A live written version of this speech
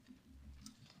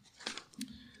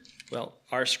Well,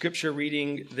 our scripture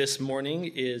reading this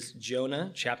morning is Jonah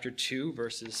chapter 2,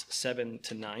 verses 7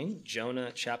 to 9.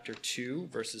 Jonah chapter 2,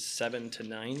 verses 7 to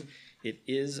 9. It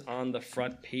is on the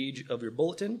front page of your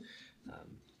bulletin.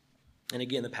 And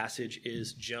again, the passage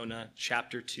is Jonah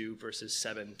chapter 2, verses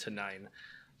 7 to 9.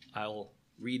 I'll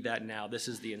read that now. This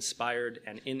is the inspired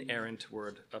and inerrant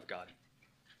word of God.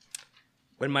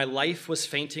 When my life was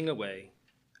fainting away,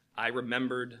 I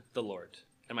remembered the Lord,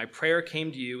 and my prayer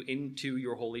came to you into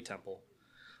your holy temple.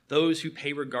 Those who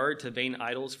pay regard to vain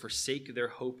idols forsake their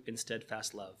hope in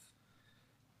steadfast love.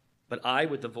 But I,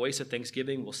 with the voice of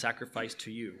thanksgiving, will sacrifice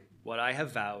to you. What I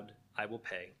have vowed, I will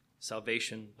pay.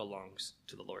 Salvation belongs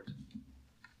to the Lord.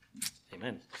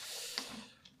 Amen.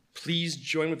 Please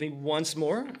join with me once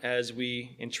more as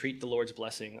we entreat the Lord's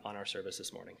blessing on our service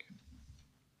this morning.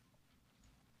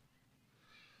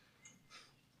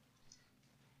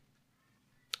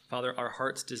 Father, our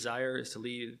heart's desire is to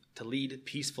lead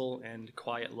peaceful and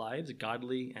quiet lives,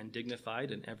 godly and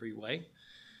dignified in every way.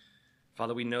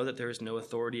 Father, we know that there is no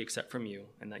authority except from you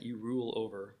and that you rule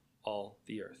over all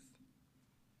the earth.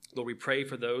 Lord, we pray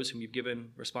for those whom you've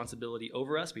given responsibility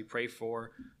over us. We pray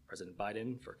for President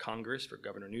Biden, for Congress, for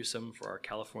Governor Newsom, for our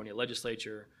California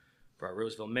legislature, for our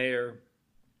Roseville mayor,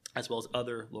 as well as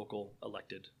other local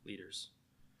elected leaders.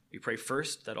 We pray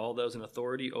first that all those in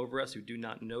authority over us who do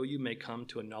not know you may come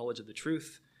to a knowledge of the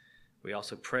truth. We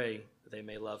also pray that they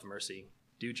may love mercy,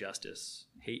 do justice,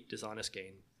 hate dishonest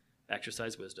gain,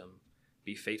 exercise wisdom,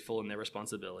 be faithful in their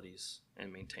responsibilities,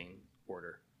 and maintain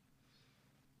order.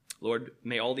 Lord,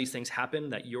 may all these things happen,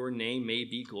 that your name may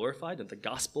be glorified, that the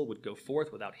gospel would go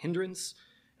forth without hindrance,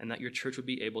 and that your church would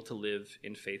be able to live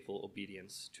in faithful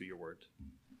obedience to your word.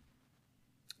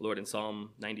 Lord, in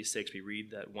Psalm 96, we read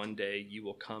that one day you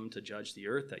will come to judge the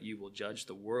earth, that you will judge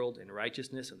the world in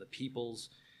righteousness and the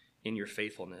peoples in your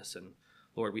faithfulness. And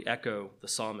Lord, we echo the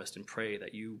psalmist and pray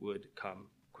that you would come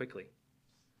quickly,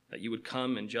 that you would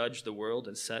come and judge the world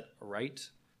and set right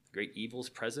the great evils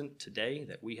present today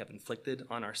that we have inflicted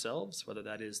on ourselves, whether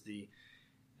that is the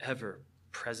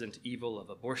ever-present evil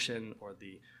of abortion or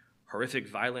the horrific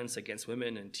violence against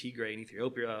women in Tigray and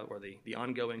Ethiopia, or the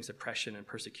ongoing suppression and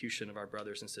persecution of our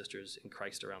brothers and sisters in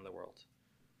Christ around the world.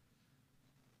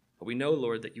 But we know,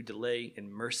 Lord, that you delay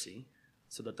in mercy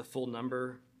so that the full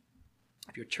number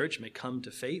of your church may come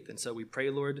to faith. And so we pray,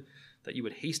 Lord, that you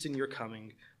would hasten your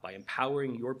coming by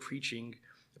empowering your preaching,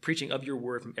 the preaching of your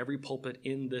word from every pulpit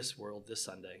in this world this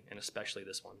Sunday, and especially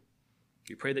this one.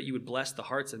 We pray that you would bless the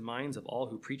hearts and minds of all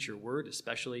who preach your word,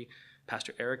 especially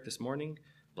Pastor Eric this morning.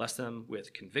 Bless them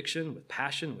with conviction, with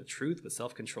passion, with truth, with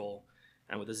self-control,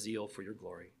 and with a zeal for your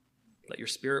glory. Let your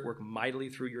spirit work mightily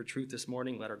through your truth this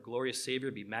morning. Let our glorious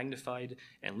Savior be magnified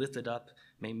and lifted up.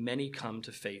 May many come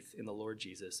to faith in the Lord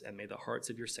Jesus, and may the hearts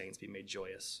of your saints be made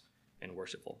joyous and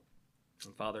worshipful.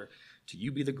 And Father, to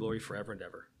you be the glory forever and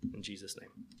ever. In Jesus'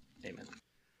 name, amen.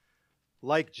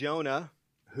 Like Jonah,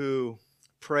 who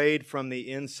prayed from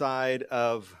the inside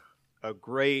of a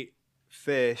great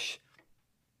fish,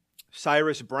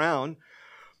 Cyrus Brown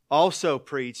also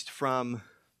preached from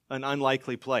an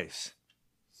unlikely place.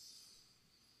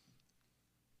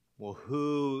 Well,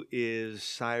 who is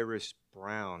Cyrus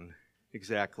Brown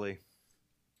exactly?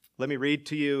 Let me read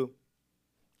to you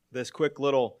this quick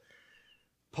little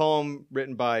poem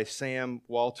written by Sam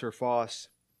Walter Foss.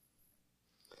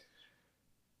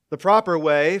 The proper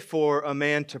way for a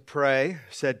man to pray,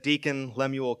 said Deacon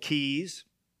Lemuel Keyes,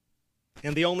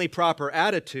 and the only proper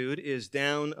attitude is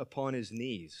down upon his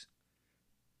knees.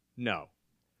 No.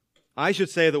 I should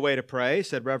say the way to pray,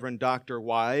 said Reverend Dr.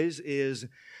 Wise, is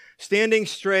standing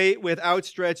straight with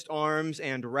outstretched arms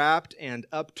and rapt and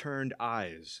upturned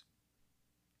eyes.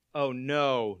 Oh,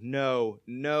 no, no,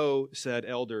 no, said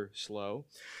Elder Slow.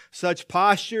 Such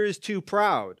posture is too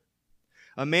proud.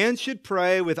 A man should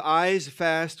pray with eyes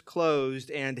fast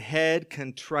closed and head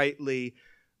contritely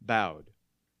bowed.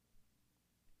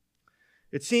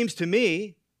 It seems to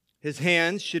me his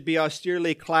hands should be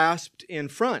austerely clasped in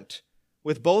front,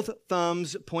 with both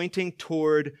thumbs pointing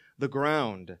toward the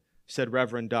ground, said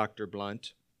Reverend Dr.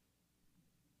 Blunt.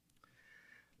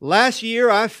 Last year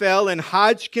I fell in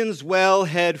Hodgkin's well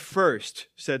head first,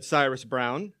 said Cyrus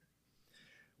Brown,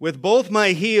 with both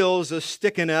my heels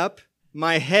a-stickin' up,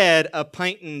 my head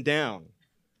a-pintin' down.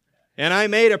 And I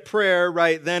made a prayer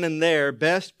right then and there,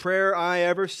 best prayer I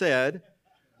ever said,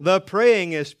 the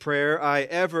prayingest prayer I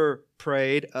ever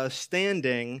prayed,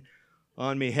 a-standing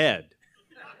on me head.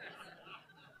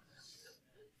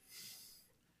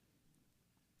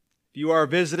 If you are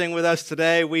visiting with us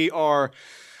today, we are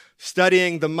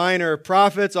studying the minor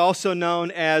prophets, also known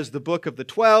as the Book of the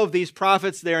 12. These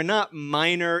prophets, they are not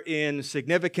minor in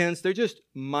significance. They're just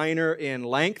minor in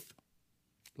length.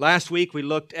 Last week, we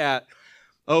looked at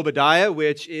Obadiah,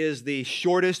 which is the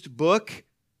shortest book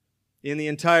in the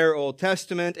entire Old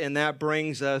Testament, and that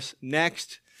brings us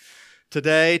next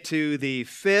today to the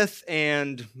fifth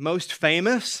and most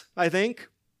famous, I think,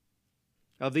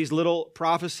 of these little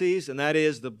prophecies, and that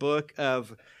is the book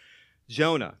of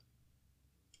Jonah.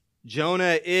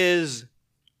 Jonah is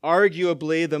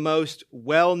arguably the most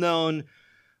well-known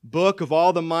book of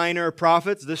all the minor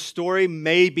prophets. This story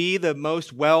may be the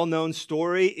most well-known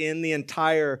story in the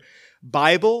entire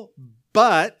Bible,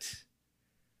 but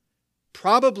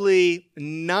probably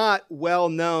not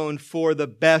well-known for the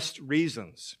best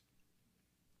reasons.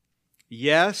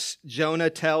 Yes,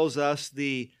 Jonah tells us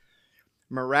the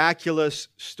miraculous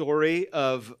story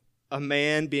of a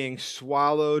man being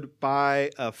swallowed by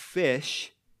a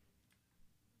fish.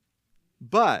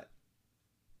 But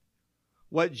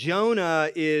what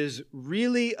Jonah is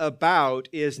really about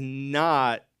is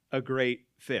not a great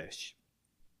fish.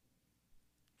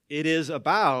 It is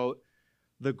about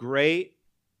the great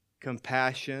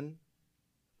compassion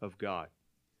of God.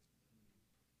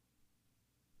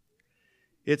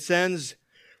 It sends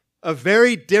a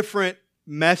very different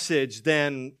message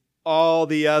than all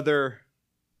the other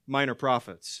minor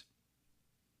prophets.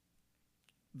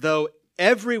 Though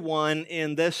everyone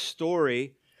in this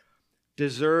story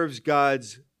deserves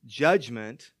God's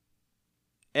judgment,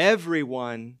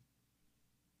 everyone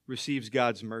receives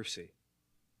God's mercy.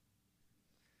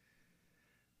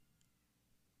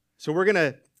 So we're going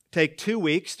to take 2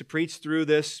 weeks to preach through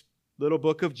this little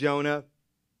book of Jonah.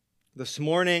 This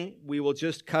morning, we will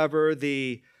just cover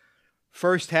the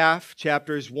first half,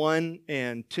 chapters 1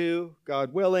 and 2,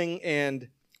 God willing, and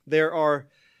there are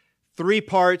 3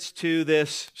 parts to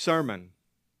this sermon.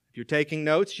 If you're taking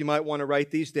notes, you might want to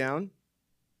write these down.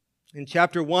 In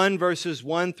chapter 1, verses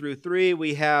 1 through 3,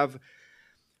 we have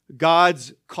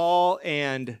God's call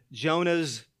and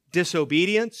Jonah's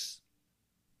disobedience.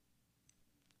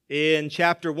 In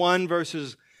chapter 1,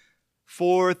 verses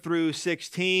 4 through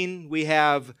 16, we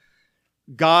have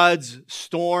God's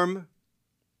storm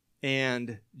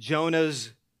and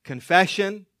Jonah's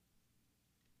confession.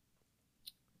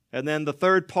 And then the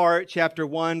third part, chapter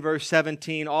 1, verse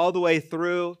 17, all the way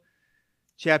through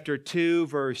chapter 2,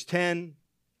 verse 10,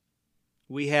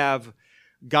 we have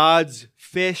God's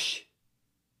fish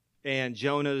and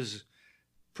Jonah's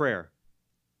prayer.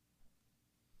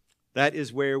 That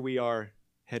is where we are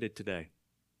headed today.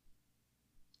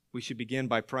 We should begin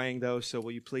by praying, though, so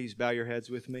will you please bow your heads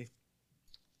with me?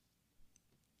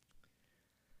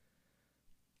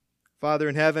 Father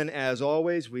in heaven, as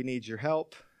always, we need your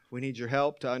help. We need your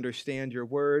help to understand your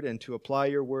word and to apply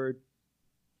your word.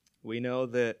 We know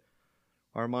that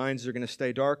our minds are going to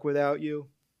stay dark without you.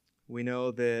 We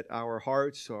know that our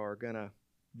hearts are going to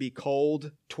be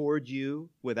cold toward you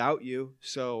without you.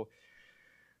 So,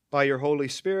 by your Holy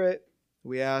Spirit,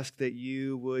 we ask that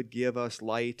you would give us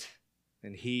light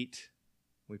and heat.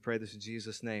 We pray this in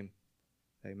Jesus' name.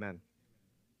 Amen.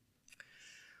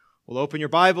 We'll open your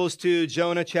Bibles to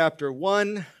Jonah chapter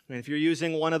 1. And if you're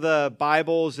using one of the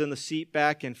Bibles in the seat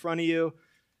back in front of you,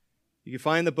 you can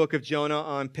find the book of Jonah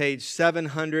on page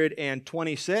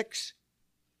 726.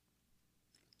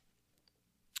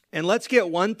 And let's get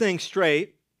one thing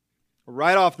straight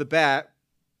right off the bat.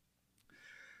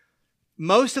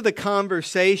 Most of the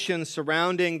conversation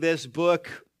surrounding this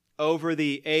book over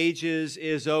the ages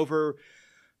is over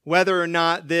whether or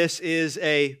not this is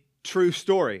a true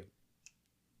story.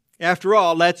 After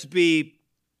all, let's be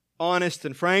honest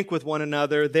and frank with one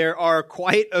another. There are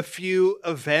quite a few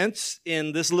events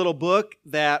in this little book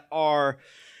that are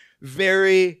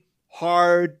very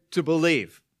hard to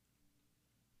believe.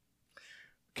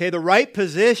 Okay, the right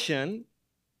position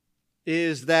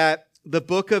is that the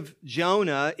book of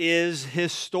Jonah is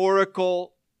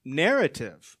historical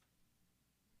narrative.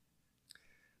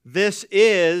 This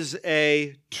is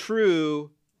a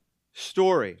true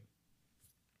story.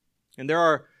 And there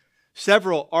are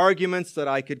several arguments that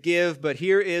I could give, but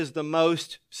here is the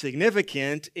most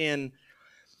significant. In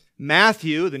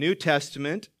Matthew, the New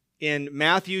Testament, in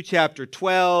Matthew chapter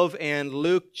 12 and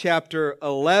Luke chapter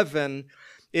 11,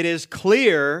 it is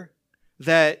clear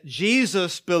that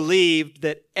Jesus believed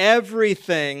that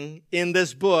everything in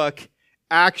this book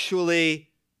actually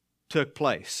took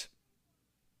place,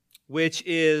 which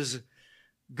is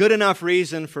good enough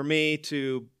reason for me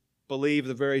to believe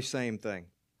the very same thing.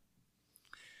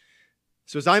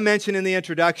 So as I mentioned in the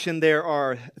introduction, there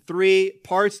are 3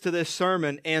 parts to this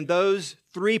sermon, and those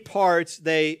 3 parts,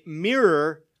 they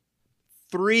mirror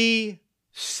 3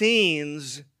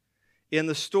 scenes in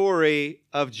the story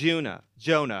of Jonah.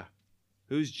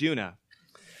 Who's Jonah?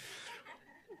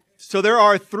 So there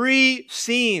are 3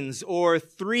 scenes or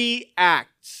 3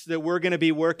 acts that we're going to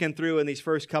be working through in these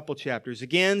first couple chapters.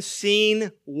 Again,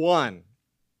 scene 1.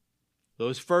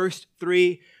 Those first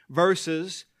 3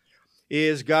 verses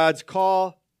is God's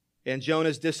call and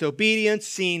Jonah's disobedience.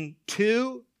 Scene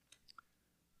 2,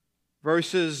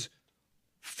 verses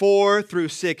 4 through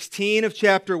 16 of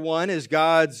chapter 1 is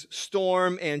God's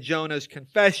storm and Jonah's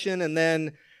confession. And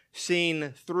then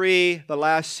scene 3, the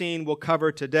last scene we'll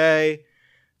cover today,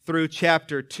 through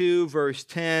chapter 2, verse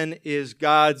 10, is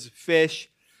God's fish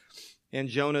and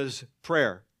Jonah's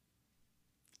prayer.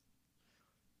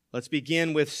 Let's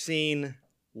begin with scene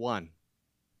 1.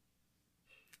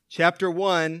 Chapter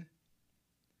 1,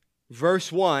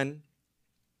 verse 1.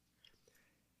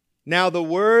 Now the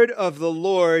word of the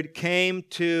Lord came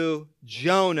to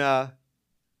Jonah,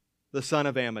 the son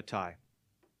of Amittai.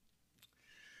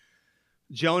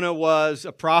 Jonah was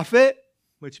a prophet,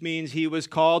 which means he was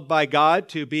called by God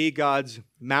to be God's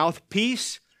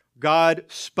mouthpiece. God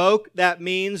spoke, that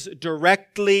means,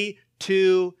 directly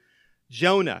to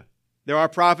Jonah. There are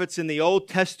prophets in the Old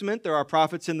Testament. There are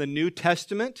prophets in the New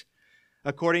Testament.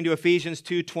 According to Ephesians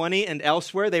 2:20 and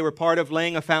elsewhere, they were part of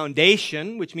laying a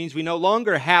foundation, which means we no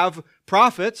longer have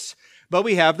prophets, but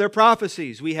we have their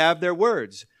prophecies. We have their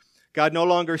words. God no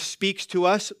longer speaks to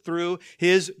us through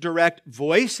His direct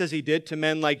voice as He did to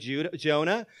men like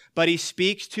Jonah, but He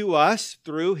speaks to us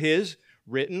through His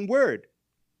written word.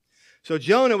 So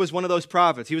Jonah was one of those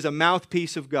prophets. He was a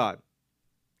mouthpiece of God.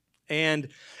 And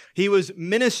he was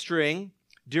ministering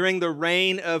during the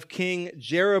reign of King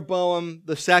Jeroboam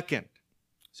II.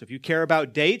 So if you care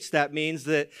about dates, that means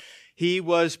that he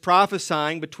was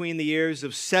prophesying between the years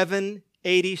of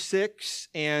 786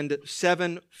 and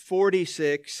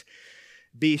 746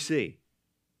 BC.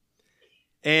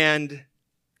 And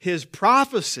his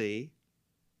prophecy,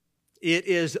 it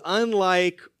is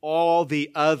unlike all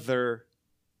the other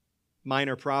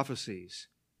minor prophecies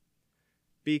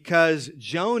because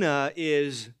Jonah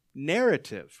is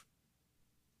narrative.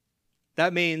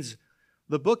 That means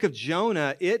the book of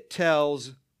Jonah, it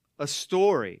tells a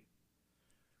story.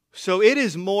 So it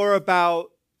is more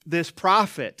about this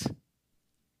prophet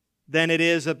than it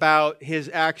is about his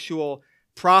actual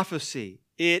prophecy.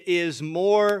 It is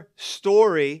more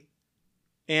story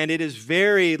and it is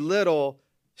very little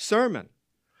sermon.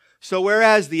 So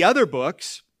whereas the other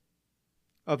books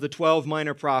of the 12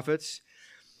 minor prophets,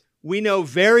 we know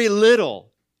very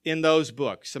little in those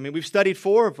books. I mean, we've studied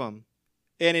 4 of them.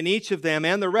 And in each of them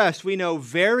and the rest, we know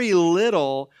very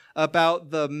little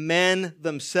about the men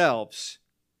themselves.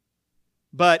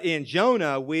 But in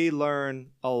Jonah, we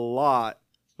learn a lot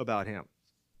about him.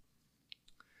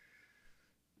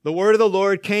 The word of the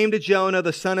Lord came to Jonah,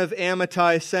 the son of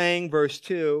Amittai, saying, verse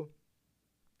 2,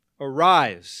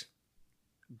 "Arise,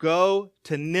 go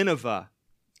to Nineveh,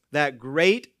 that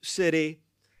great city,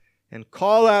 and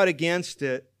call out against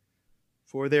it,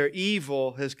 for their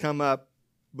evil has come up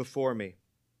before me."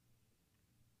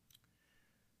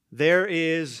 There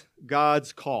is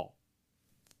God's call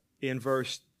in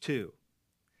verse 2.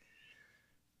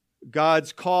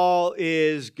 God's call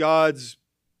is God's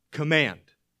command.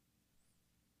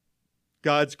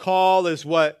 God's call is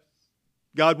what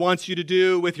God wants you to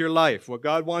do with your life, what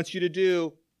God wants you to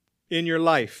do in your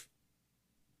life.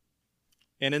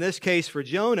 And in this case for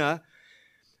Jonah,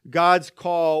 God's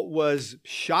call was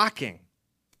shocking.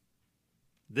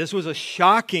 This was a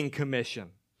shocking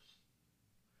commission.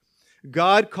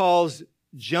 God calls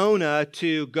Jonah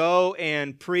to go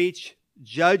and preach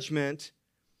judgment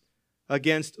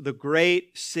against the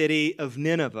great city of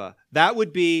Nineveh. That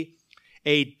would be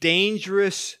a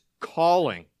dangerous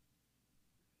calling.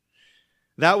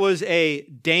 That was a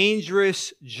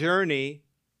dangerous journey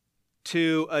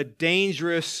to a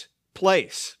dangerous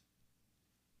place.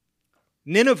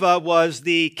 Nineveh was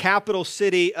the capital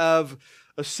city of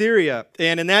Assyria,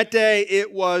 and in that day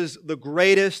it was the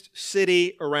greatest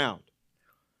city around.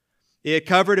 It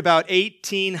covered about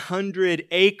 1,800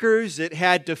 acres. It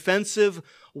had defensive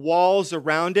walls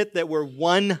around it that were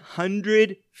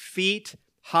 100 feet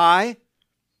high.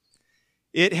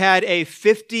 It had a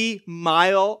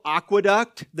 50-mile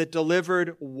aqueduct that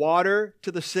delivered water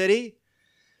to the city.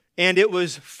 And it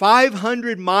was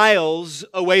 500 miles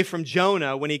away from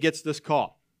Jonah when he gets this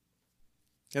call.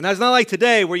 And that's not like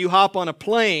today where you hop on a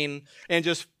plane and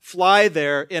just fly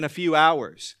there in a few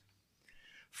hours.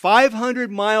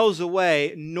 500 miles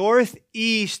away,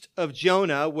 northeast of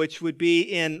Jonah, which would be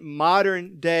in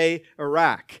modern-day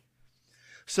Iraq.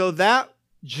 So that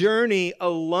journey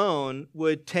alone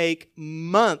would take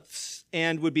months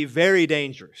and would be very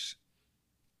dangerous.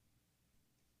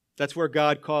 That's where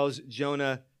God calls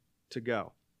Jonah to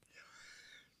go.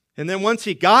 And then once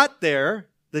he got there,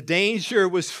 the danger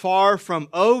was far from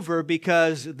over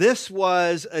because this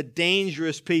was a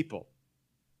dangerous people.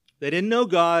 They didn't know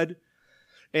God,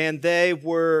 and they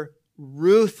were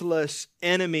ruthless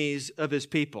enemies of His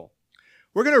people.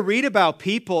 We're going to read about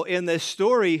people in this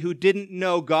story who didn't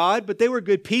know God, but they were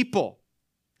good people,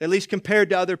 at least compared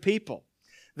to other people.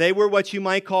 They were what you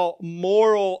might call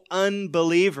moral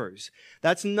unbelievers.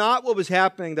 That's not what was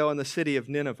happening, though, in the city of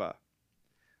Nineveh.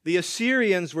 The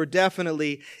Assyrians were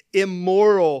definitely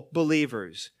immoral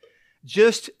believers.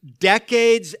 Just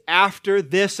decades after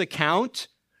this account,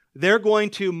 they're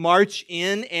going to march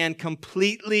in and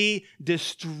completely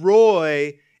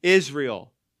destroy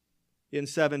Israel in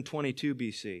 722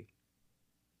 BC.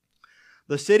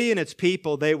 The city and its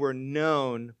people, they were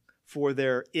known for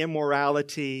their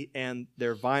immorality and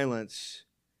their violence,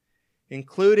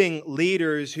 including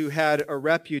leaders who had a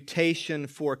reputation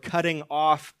for cutting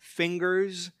off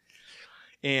fingers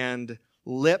and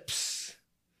lips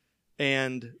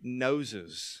and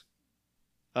noses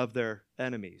of their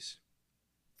enemies.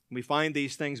 We find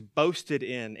these things boasted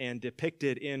in and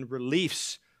depicted in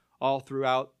reliefs all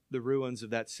throughout the ruins of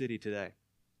that city today.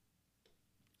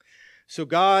 So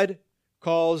God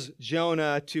calls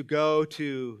Jonah to go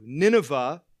to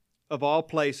Nineveh, of all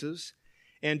places,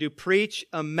 and to preach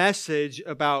a message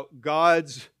about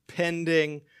God's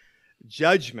pending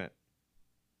judgment.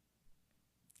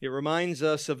 It reminds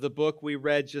us of the book we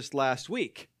read just last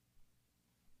week.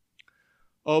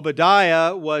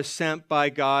 Obadiah was sent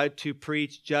by God to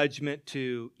preach judgment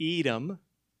to Edom,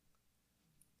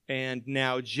 and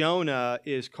now Jonah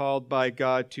is called by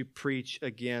God to preach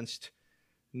against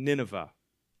Nineveh.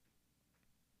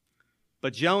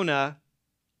 But Jonah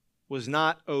was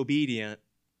not obedient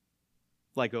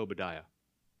like Obadiah.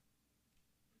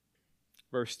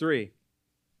 Verse 3.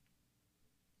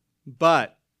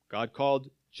 But, God called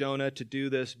Jonah to do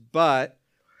this, but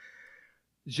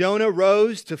Jonah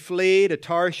rose to flee to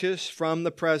Tarshish from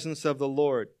the presence of the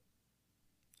Lord.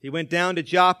 He went down to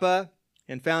Joppa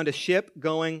and found a ship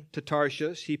going to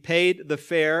Tarshish. He paid the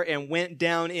fare and went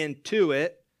down into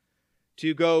it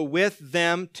to go with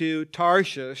them to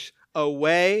Tarshish,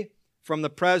 away from the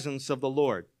presence of the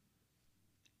Lord.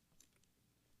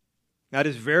 That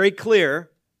is very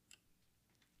clear.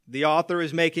 The author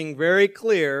is making very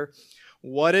clear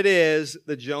what it is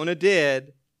that Jonah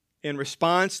did in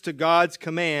response to God's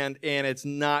command, and it's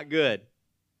not good.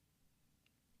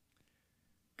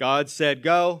 God said,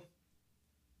 go.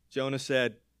 Jonah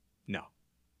said, no.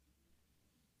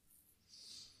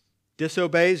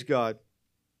 Disobeys God.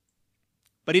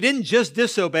 But he didn't just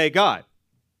disobey God,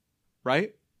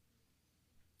 right?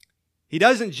 He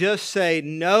doesn't just say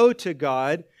no to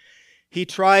God. He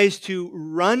tries to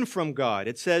run from God.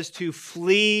 It says to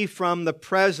flee from the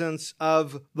presence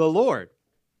of the Lord.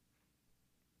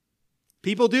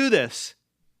 People do this.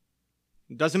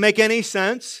 It doesn't make any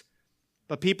sense,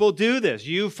 but people do this.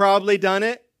 You've probably done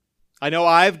it. I know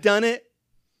I've done it.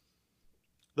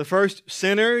 The first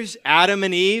sinners, Adam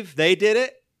and Eve, they did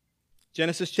it.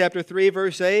 Genesis chapter 3,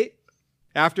 verse 8.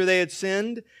 After they had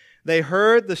sinned, they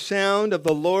heard the sound of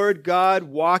the Lord God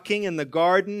walking in the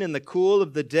garden in the cool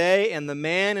of the day, and the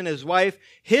man and his wife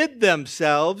hid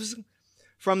themselves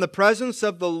from the presence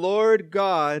of the Lord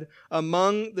God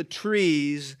among the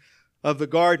trees of the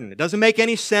garden. It doesn't make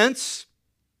any sense,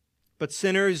 but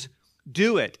sinners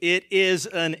do it. It is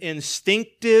an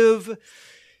instinctive,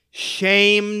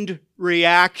 shamed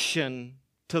reaction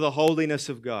to the holiness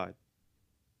of God.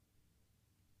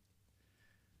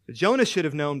 Jonah should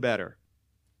have known better.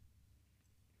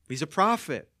 He's a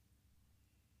prophet,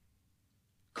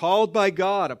 called by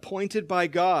God, appointed by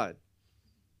God.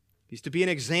 He's to be an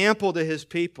example to his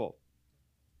people.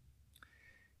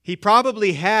 He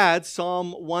probably had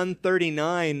Psalm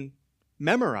 139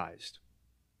 memorized.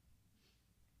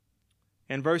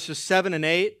 And verses 7 and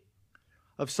 8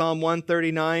 of Psalm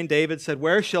 139, David said,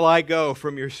 "Where shall I go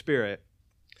from your spirit?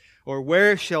 Or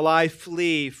where shall I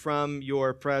flee from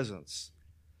your presence?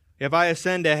 If I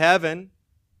ascend to heaven,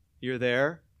 you're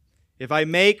there. If I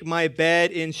make my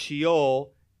bed in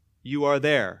Sheol, you are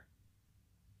there."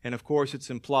 And of course, it's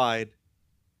implied,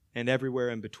 and everywhere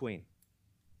in between.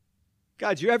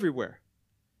 God, you're everywhere.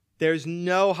 There's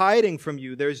no hiding from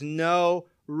you. There's no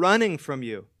running from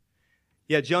you.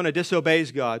 Yet Jonah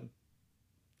disobeys God,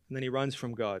 and then he runs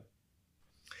from God.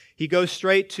 He goes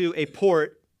straight to a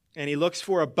port, and he looks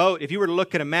for a boat. If you were to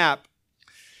look at a map,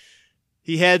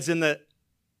 he heads in the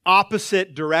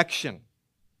opposite direction.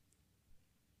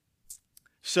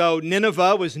 So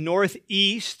Nineveh was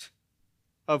northeast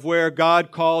of where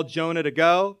God called Jonah to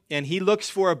go, and he looks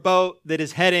for a boat that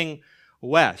is heading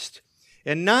west.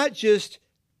 And not just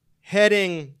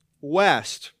heading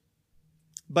west,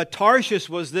 but Tarshish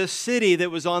was this city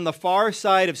that was on the far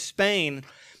side of Spain.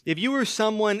 If you were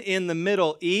someone in the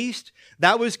Middle East,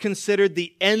 that was considered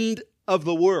the end of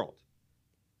the world.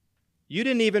 You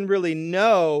didn't even really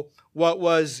know what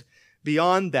was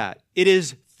beyond that. It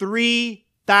is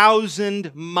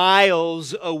 3,000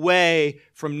 miles away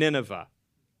from Nineveh.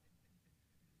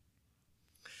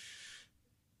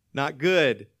 Not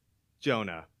good,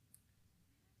 Jonah.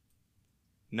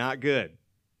 Not good.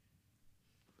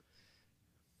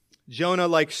 Jonah,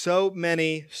 like so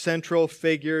many central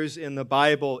figures in the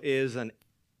Bible, is an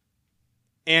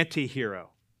anti-hero.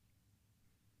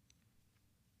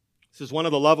 This is one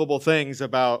of the lovable things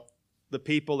about the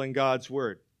people in God's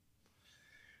Word.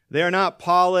 They are not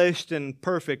polished and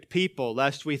perfect people,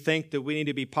 lest we think that we need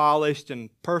to be polished and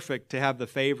perfect to have the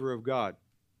favor of God.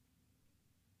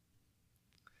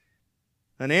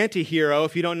 An anti-hero,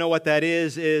 if you don't know what that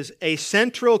is a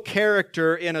central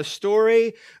character in a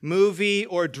story, movie,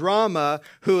 or drama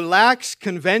who lacks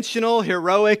conventional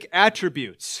heroic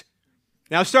attributes.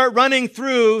 Now start running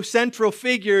through central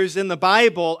figures in the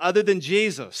Bible other than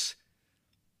Jesus.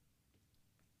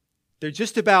 They're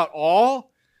just about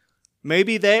all,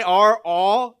 maybe they are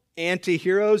all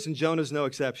anti-heroes, and Jonah's no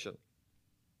exception.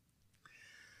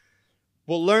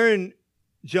 We'll learn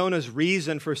Jonah's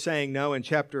reason for saying no in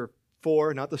chapter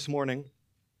 4, not this morning,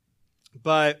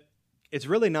 but it's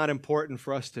really not important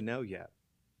for us to know yet.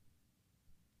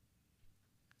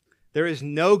 There is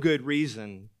no good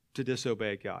reason to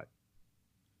disobey God.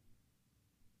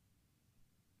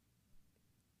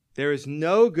 There is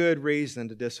no good reason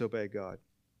to disobey God.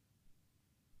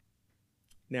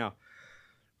 Now,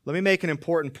 let me make an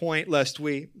important point lest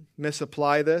we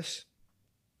misapply this.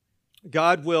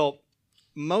 God will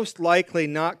most likely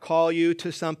not call you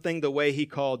to something the way He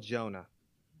called Jonah.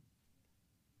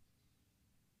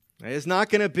 It's not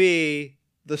going to be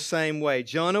the same way.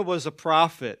 Jonah was a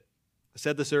prophet. I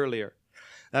said this earlier.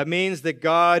 That means that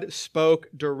God spoke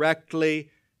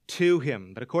directly to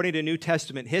him. But according to New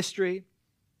Testament history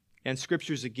and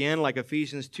scriptures again, like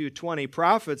Ephesians 2:20,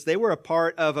 prophets, they were a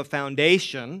part of a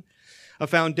foundation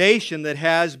that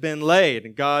has been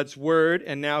laid. God's Word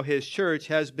and now His church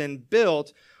has been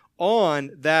built on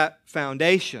that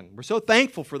foundation. We're so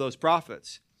thankful for those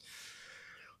prophets.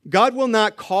 God will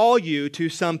not call you to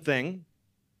something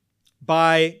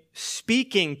by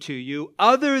speaking to you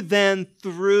other than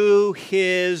through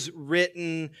His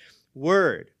written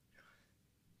Word.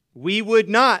 We would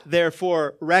not,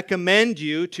 therefore, recommend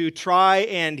you to try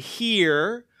and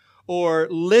hear or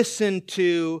listen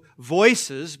to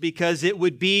voices, because it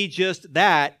would be just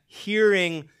that,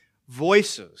 hearing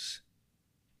voices.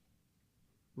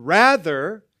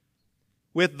 Rather,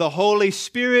 with the Holy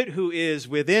Spirit who is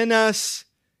within us,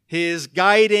 His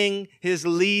guiding, His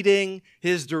leading,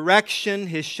 His direction,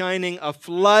 His shining a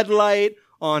floodlight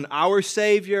on our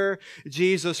Savior,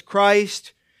 Jesus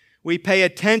Christ, we pay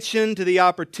attention to the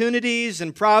opportunities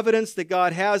and providence that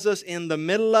God has us in the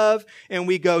middle of, and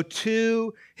we go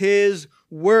to His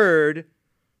Word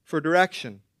for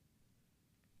direction.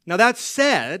 Now that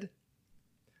said,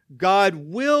 God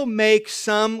will make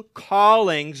some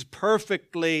callings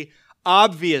perfectly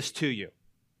obvious to you.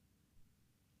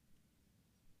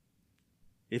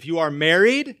 If you are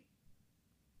married,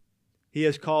 He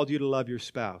has called you to love your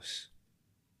spouse.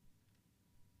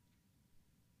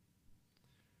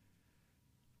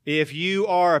 If you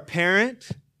are a parent,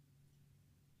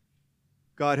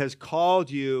 God has called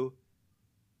you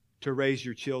to raise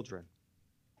your children.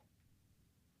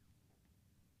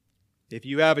 If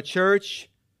you have a church,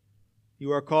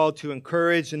 you are called to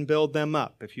encourage and build them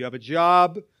up. If you have a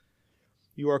job,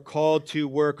 you are called to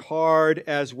work hard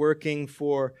as working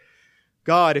for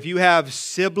God. If you have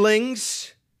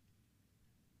siblings,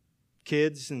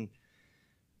 kids and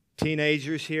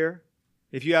teenagers here,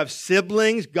 if you have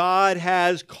siblings, God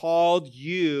has called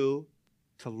you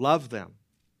to love them.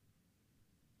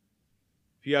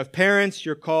 If you have parents,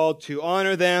 you're called to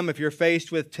honor them. If you're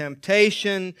faced with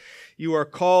temptation, you are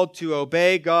called to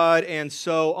obey God, and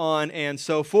so on and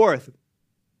so forth.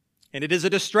 And it is a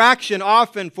distraction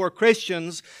often for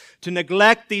Christians to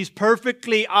neglect these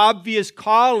perfectly obvious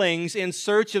callings in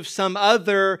search of some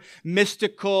other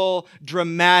mystical,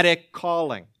 dramatic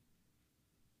calling.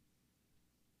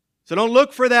 So don't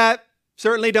look for that.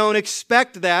 Certainly don't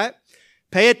expect that.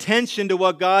 Pay attention to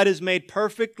what God has made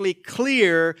perfectly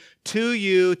clear to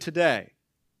you today.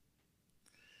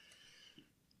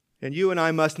 And you and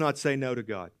I must not say no to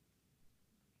God.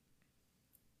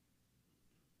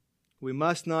 We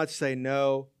must not say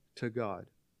no to God.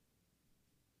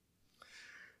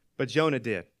 But Jonah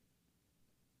did.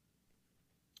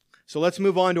 So let's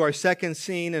move on to our second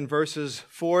scene in verses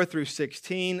 4 through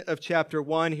 16 of chapter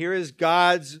 1. Here is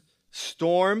God's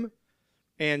storm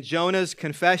and Jonah's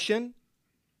confession.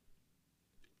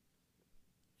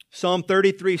 Psalm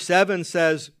 33:7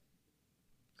 says,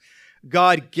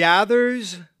 God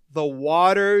gathers the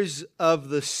waters of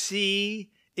the sea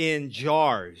in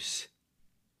jars.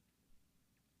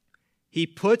 He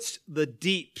puts the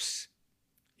deeps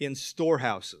in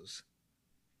storehouses.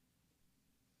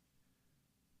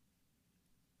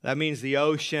 That means the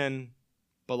ocean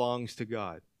belongs to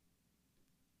God.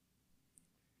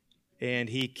 And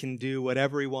He can do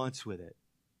whatever He wants with it.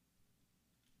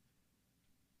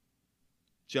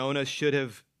 Jonah should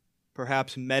have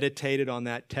perhaps meditated on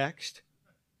that text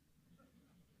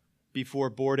before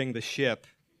boarding the ship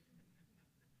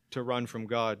to run from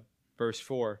God. Verse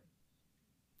 4.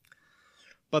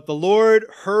 But the Lord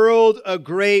hurled a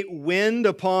great wind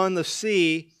upon the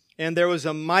sea, and there was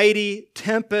a mighty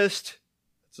tempest.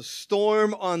 It's a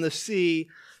storm on the sea,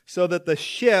 so that the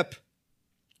ship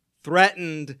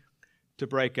threatened to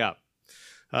break up.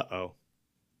 Uh-oh.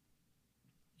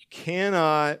 You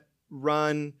cannot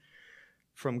run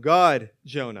from God,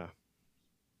 Jonah.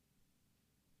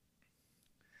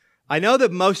 I know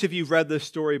that most of you have read this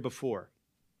story before.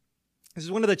 This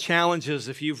is one of the challenges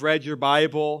if you've read your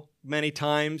Bible many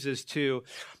times, is to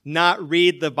not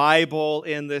read the Bible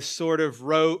in this sort of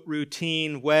rote,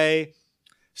 routine way.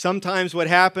 Sometimes what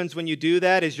happens when you do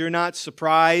that is you're not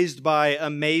surprised by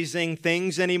amazing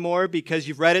things anymore because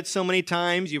you've read it so many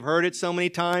times, you've heard it so many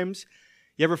times.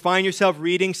 You ever find yourself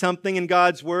reading something in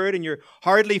God's Word and you're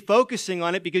hardly focusing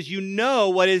on it because you know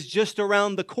what is just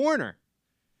around the corner?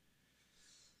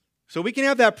 So we can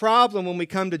have that problem when we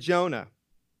come to Jonah.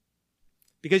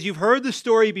 Because you've heard the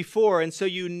story before, and so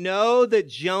you know that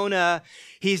Jonah,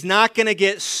 he's not going to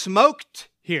get smoked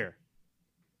here.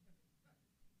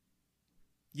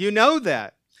 You know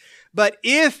that. But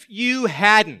if you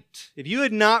had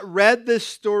not read this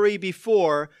story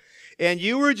before, and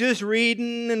you were just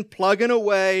reading and plugging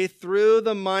away through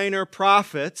the minor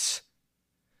prophets,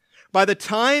 by the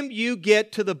time you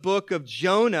get to the book of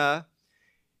Jonah,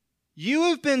 you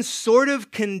have been sort of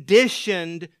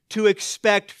conditioned to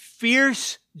expect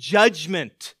fierce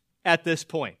judgment at this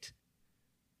point.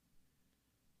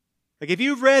 Like if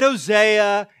you've read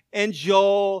Hosea and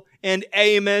Joel and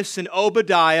Amos and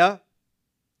Obadiah,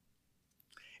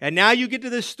 and now you get to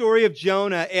this story of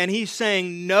Jonah, and he's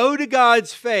saying no to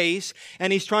God's face,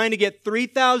 and he's trying to get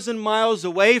 3,000 miles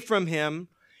away from Him,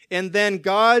 and then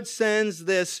God sends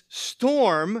this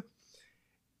storm,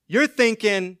 you're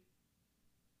thinking,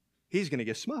 he's going to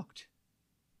get smoked.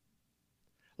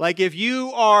 Like if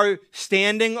you are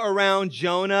standing around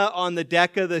Jonah on the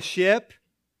deck of the ship,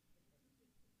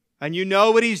 and you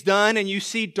know what he's done, and you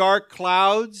see dark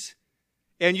clouds,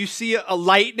 and you see a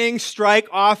lightning strike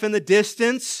off in the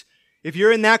distance, if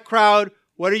you're in that crowd,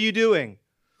 what are you doing?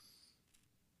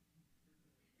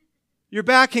 You're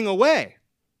backing away.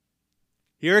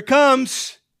 Here it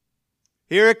comes.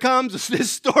 Here it comes.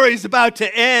 This story's about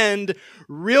to end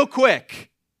real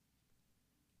quick.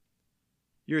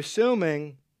 You're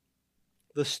assuming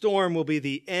the storm will be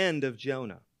the end of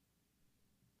Jonah.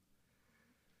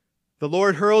 The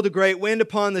Lord hurled a great wind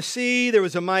upon the sea. There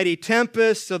was a mighty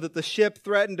tempest, so that the ship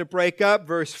threatened to break up.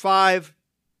 Verse 5.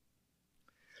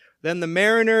 Then the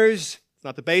mariners, it's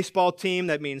not the baseball team,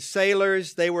 that means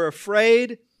sailors, they were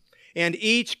afraid, and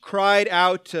each cried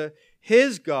out to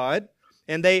his God,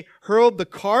 and they hurled the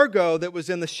cargo that was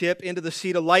in the ship into the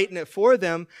sea to lighten it for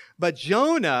them. But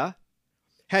Jonah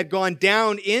had gone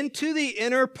down into the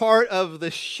inner part of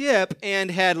the ship and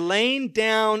had lain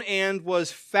down and was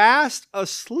fast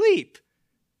asleep.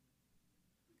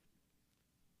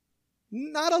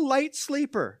 Not a light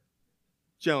sleeper,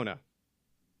 Jonah.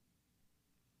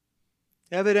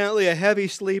 Evidently a heavy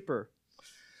sleeper.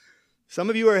 Some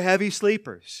of you are heavy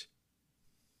sleepers.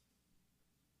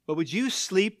 But would you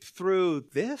sleep through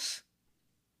this?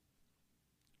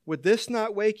 Would this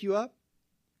not wake you up?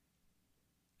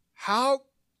 How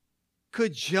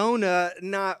could Jonah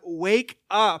not wake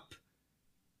up?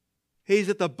 He's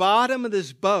at the bottom of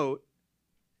this boat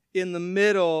in the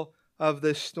middle of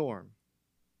this storm.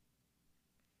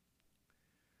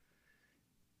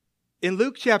 In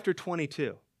Luke chapter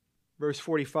 22, verse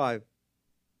 45,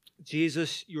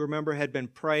 Jesus, you remember, had been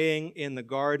praying in the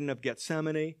Garden of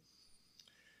Gethsemane,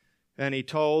 and He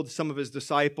told some of His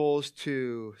disciples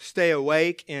to stay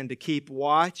awake and to keep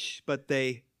watch, but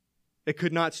they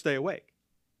could not stay awake.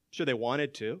 Sure, they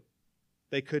wanted to.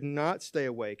 They could not stay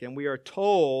awake. And we are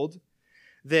told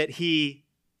that he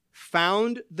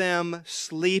found them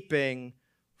sleeping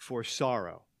for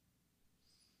sorrow.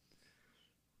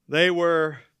 They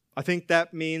were, I think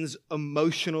that means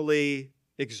emotionally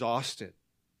exhausted.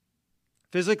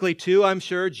 Physically too, I'm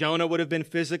sure. Jonah would have been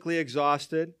physically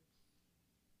exhausted.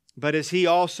 But is he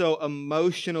also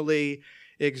emotionally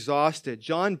exhausted?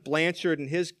 John Blanchard, in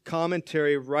his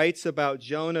commentary, writes about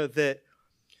Jonah that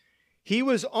he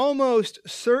was almost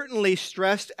certainly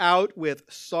stressed out with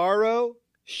sorrow,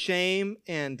 shame,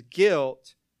 and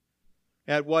guilt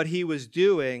at what he was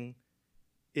doing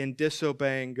in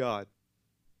disobeying God.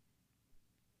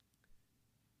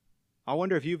 I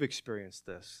wonder if you've experienced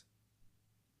this.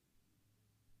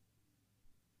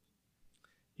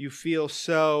 You feel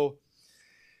so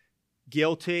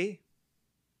guilty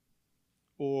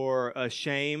or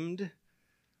ashamed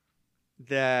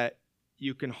that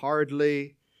you can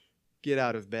hardly get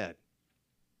out of bed.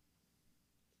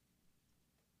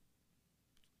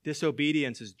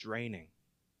 Disobedience is draining.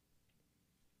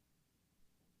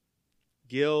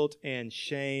 Guilt and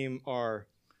shame are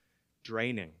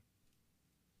draining.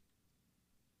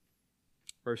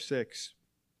 Verse 6.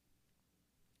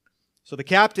 So the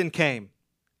captain came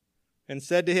and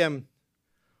said to him,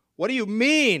 "What do you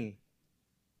mean,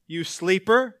 you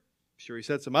sleeper?" I'm sure he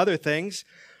said some other things.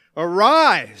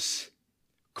 "Arise,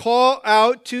 call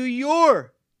out to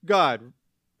your God."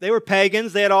 They were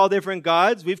pagans. They had all different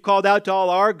gods. We've called out to all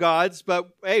our gods,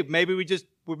 but hey, maybe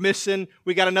we're missing,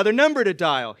 we got another number to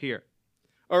dial here.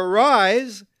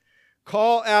 Arise,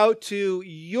 call out to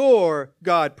your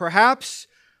God. Perhaps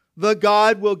the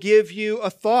God will give you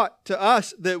a thought to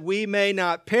us that we may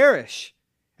not perish.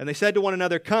 And they said to one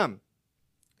another, "Come,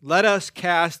 let us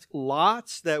cast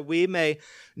lots that we may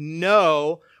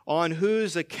know on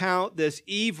whose account this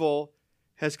evil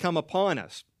has come upon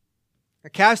us."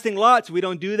 Casting lots, we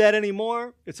don't do that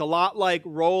anymore. It's a lot like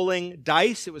rolling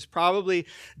dice. It was probably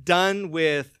done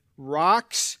with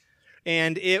rocks,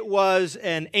 and it was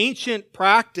an ancient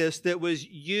practice that was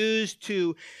used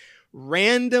to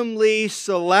randomly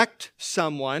select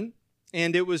someone,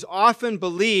 and it was often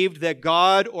believed that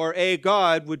God or a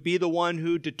god would be the one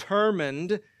who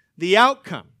determined the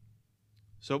outcome.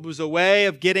 So it was a way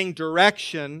of getting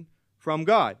direction from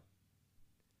God.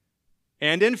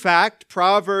 And in fact,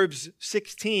 Proverbs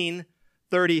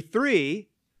 16:33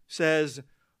 says,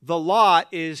 "The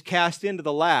lot is cast into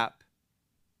the lap,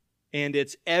 and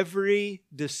its every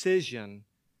decision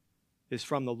is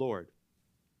from the Lord."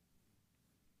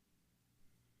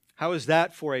 How is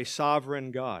that for a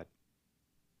sovereign God?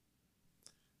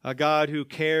 A God who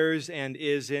cares and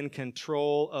is in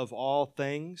control of all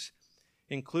things,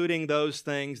 including those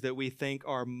things that we think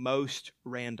are most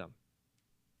random.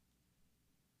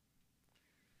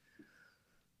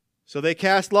 So they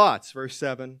cast lots, verse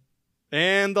 7,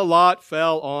 and the lot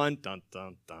fell on, dun,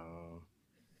 dun, dun.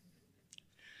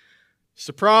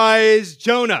 Surprise,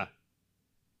 Jonah.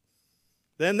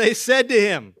 Then they said to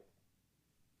him,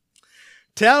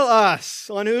 "Tell us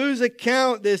on whose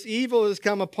account this evil has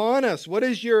come upon us. What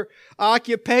is your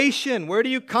occupation? Where do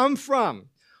you come from?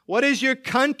 What is your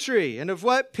country? And of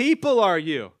what people are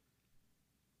you?"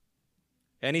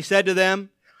 And he said to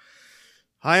them,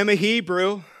 "I am a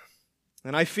Hebrew,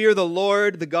 and I fear the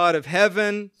Lord, the God of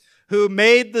heaven, who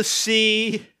made the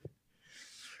sea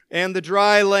and the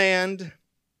dry land."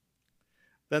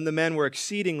 Then the men were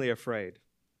exceedingly afraid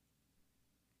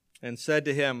and said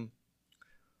to him,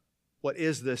 "What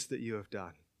is this that you have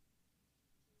done?"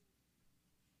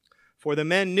 For the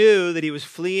men knew that he was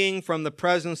fleeing from the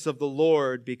presence of the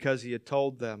Lord because he had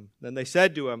told them. Then they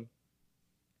said to him,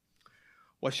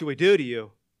 "What shall we do to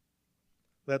you,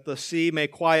 that the sea may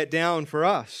quiet down for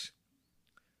us?"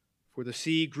 For the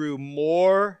sea grew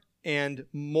more and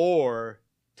more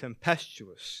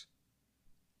tempestuous.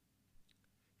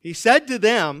 He said to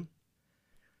them,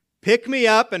 "Pick me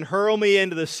up and hurl me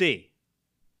into the sea.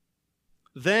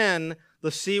 Then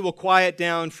the sea will quiet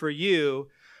down for you,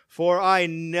 for I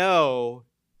know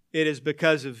it is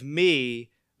because of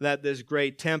me that this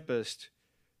great tempest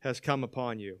has come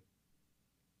upon you."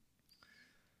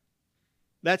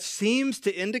 That seems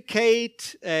to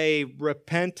indicate a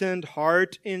repentant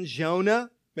heart in Jonah,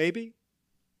 maybe.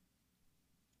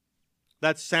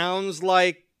 That sounds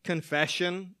like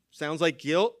confession, sounds like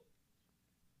guilt,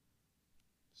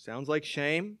 sounds like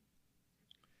shame,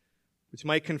 which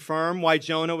might confirm why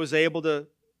Jonah was able to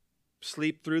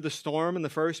sleep through the storm in the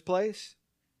first place.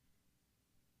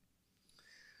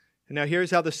 And now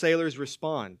here's how the sailors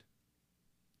respond.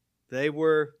 They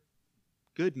were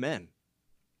good men.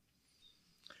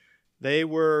 They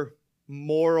were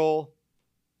moral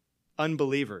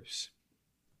unbelievers.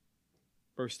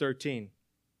 Verse 13.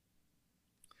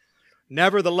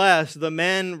 Nevertheless, the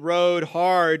men rowed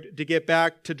hard to get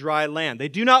back to dry land. They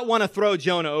do not want to throw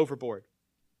Jonah overboard.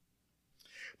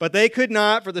 But they could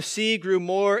not, for the sea grew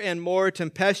more and more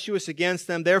tempestuous against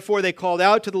them. Therefore they called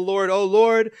out to the Lord, O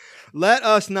Lord, let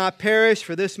us not perish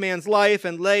for this man's life,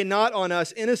 and lay not on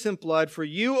us innocent blood. For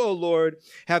you, O Lord,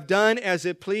 have done as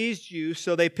it pleased you.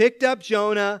 So they picked up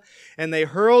Jonah, and they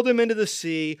hurled him into the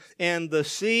sea, and the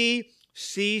sea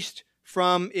ceased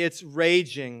from its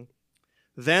raging.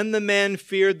 Then the men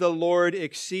feared the Lord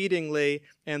exceedingly,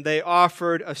 and they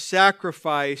offered a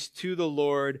sacrifice to the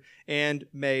Lord and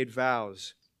made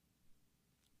vows.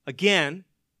 Again,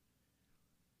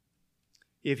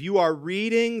 if you are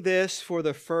reading this for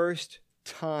the first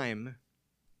time,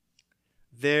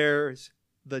 there's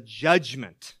the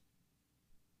judgment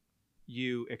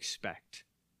you expect.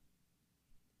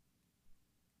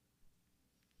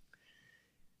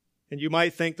 And you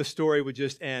might think the story would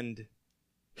just end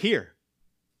here.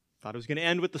 Thought it was going to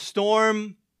end with the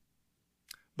storm,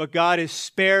 but God is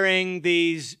sparing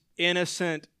these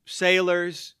innocent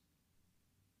sailors.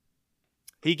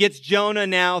 He gets Jonah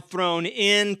now thrown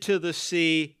into the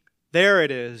sea. There it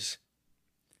is.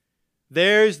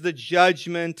 There's the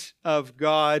judgment of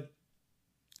God.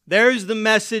 There's the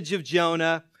message of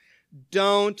Jonah.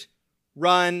 Don't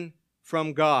run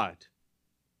from God.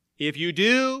 If you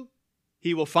do,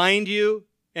 He will find you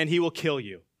and He will kill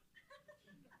you.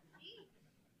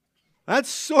 That's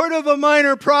sort of a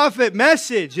minor prophet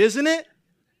message, isn't it?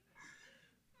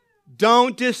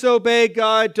 Don't disobey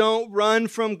God. Don't run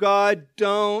from God.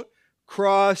 Don't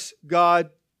cross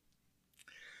God.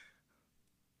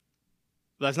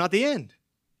 That's not the end.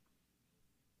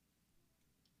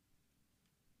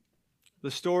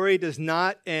 The story does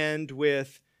not end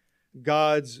with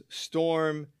God's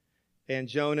storm and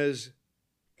Jonah's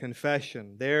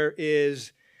confession. There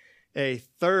is a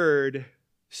third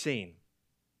scene.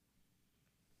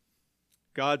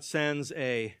 God sends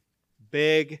a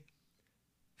big,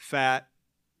 fat,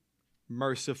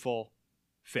 merciful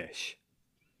fish.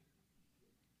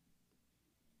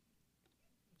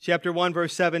 Chapter 1,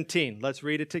 verse 17. Let's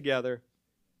read it together.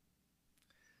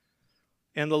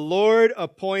 And the Lord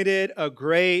appointed a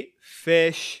great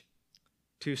fish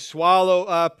to swallow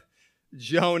up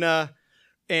Jonah.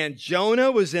 And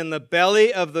Jonah was in the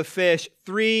belly of the fish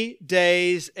 3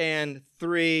 days and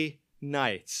 3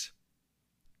 nights.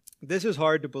 This is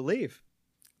hard to believe.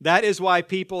 That is why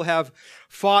people have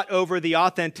fought over the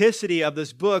authenticity of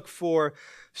this book for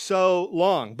so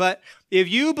long. But if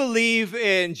you believe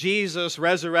in Jesus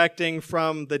resurrecting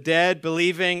from the dead,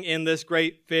 believing in this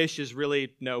great fish is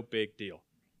really no big deal.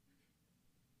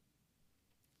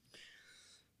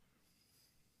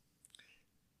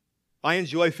 I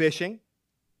enjoy fishing,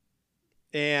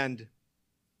 and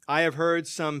I have heard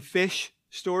some fish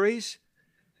stories.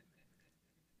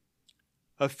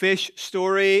 A fish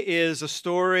story is a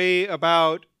story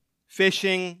about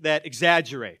fishing that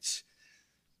exaggerates,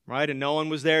 right? And no one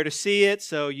was there to see it,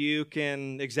 so you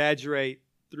can exaggerate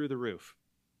through the roof.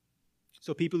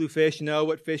 So people who fish know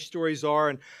what fish stories are,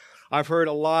 and I've heard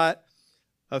a lot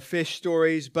of fish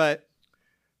stories, but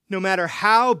no matter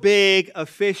how big a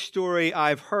fish story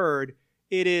I've heard,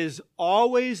 it is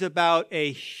always about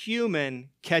a human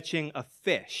catching a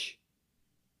fish.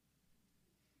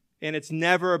 And it's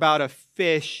never about a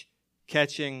fish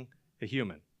catching a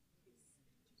human.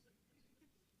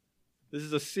 This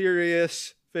is a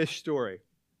serious fish story.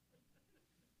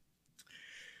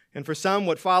 And for some,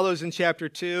 what follows in chapter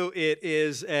 2, it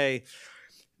is a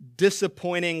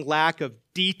disappointing lack of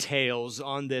details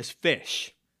on this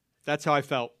fish. That's how I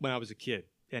felt when I was a kid,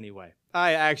 anyway.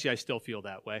 I still feel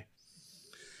that way.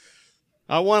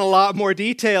 I want a lot more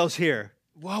details here.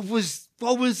 What was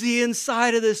the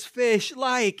inside of this fish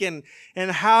like? And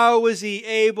how was he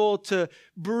able to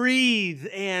breathe?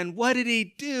 And what did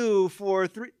he do for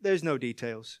 3? There's no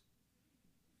details.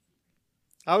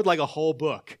 I would like a whole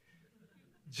book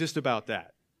just about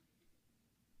that.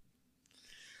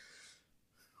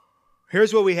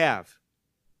 Here's what we have.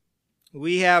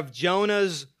 We have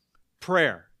Jonah's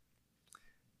prayer,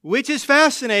 which is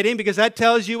fascinating because that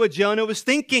tells you what Jonah was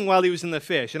thinking while he was in the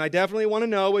fish. And I definitely want to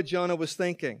know what Jonah was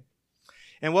thinking.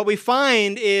 And what we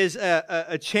find is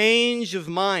a change of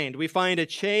mind. We find a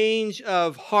change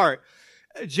of heart.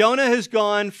 Jonah has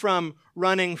gone from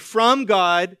running from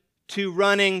God to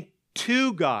running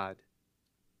to God.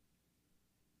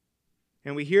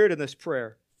 And we hear it in this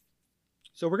prayer.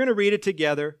 So we're going to read it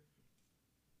together.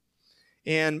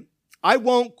 And I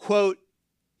won't quote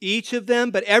each of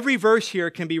them, but every verse here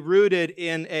can be rooted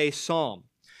in a psalm.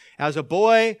 As a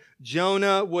boy,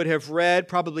 Jonah would have read,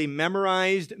 probably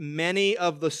memorized many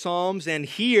of the Psalms, and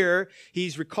here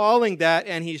he's recalling that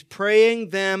and he's praying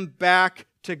them back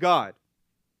to God.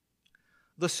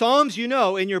 The Psalms, you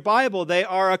know, in your Bible, they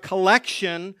are a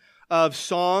collection of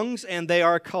songs and they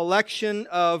are a collection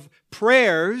of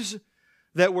prayers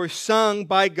that were sung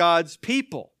by God's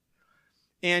people.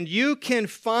 And you can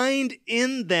find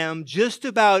in them just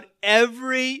about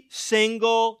every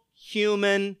single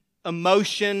human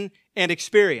emotion and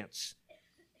experience.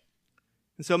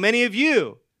 And so many of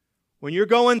you, when you're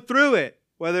going through it,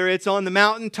 whether it's on the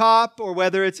mountaintop or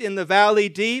whether it's in the valley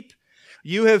deep,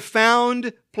 you have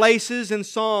found places in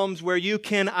Psalms where you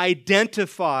can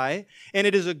identify, and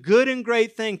it is a good and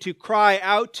great thing to cry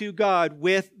out to God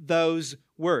with those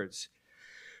words.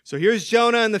 So here's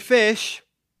Jonah and the fish.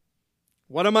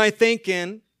 What am I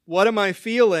thinking? What am I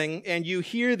feeling? And you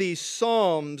hear these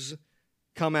Psalms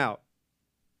come out.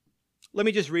 Let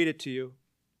me just read it to you.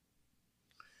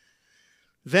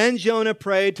 Then Jonah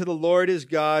prayed to the Lord his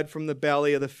God from the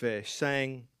belly of the fish,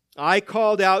 saying, I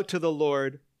called out to the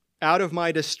Lord out of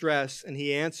my distress, and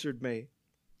he answered me.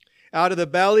 Out of the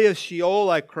belly of Sheol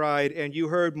I cried, and you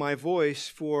heard my voice,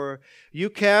 for you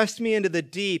cast me into the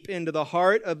deep, into the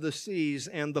heart of the seas,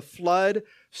 and the flood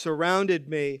surrounded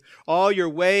me. All your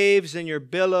waves and your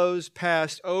billows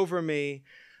passed over me.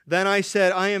 Then I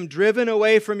said, I am driven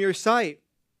away from your sight.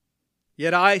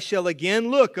 Yet I shall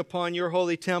again look upon your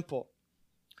holy temple.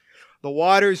 The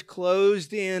waters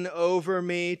closed in over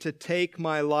me to take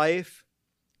my life.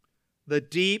 The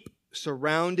deep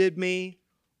surrounded me.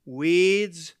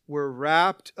 Weeds were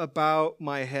wrapped about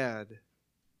my head.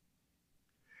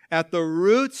 At the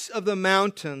roots of the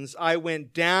mountains I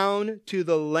went down to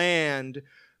the land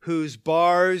whose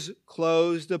bars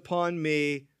closed upon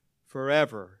me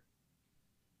forever.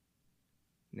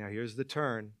 Now here's the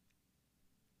turn.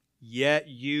 Yet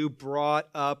you brought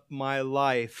up my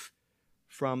life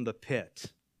from the pit,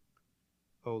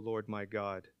 O Lord my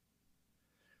God.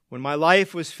 When my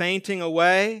life was fainting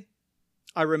away,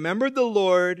 I remembered the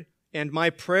Lord, and my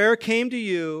prayer came to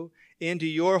you into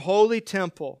your holy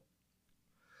temple.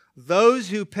 Those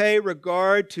who pay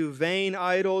regard to vain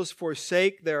idols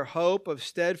forsake their hope of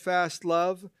steadfast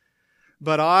love,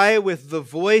 but I, with the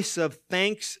voice of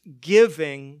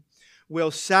thanksgiving,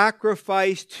 will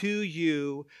sacrifice to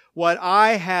you what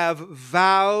I have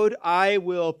vowed I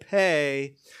will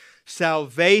pay.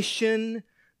 Salvation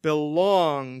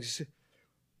belongs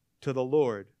to the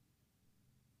Lord.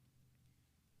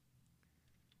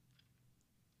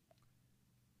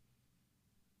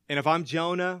 And if I'm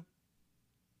Jonah,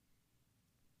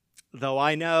 though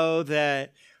I know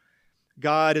that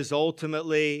God is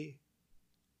ultimately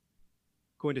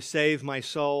going to save my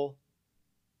soul,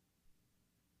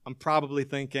 I'm probably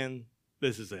thinking,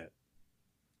 this is it.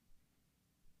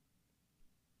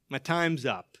 My time's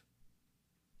up.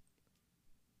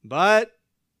 But,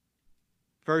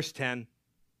 verse 10.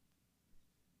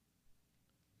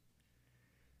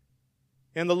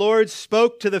 And the Lord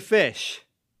spoke to the fish,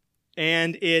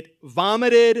 and it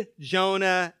vomited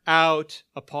Jonah out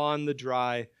upon the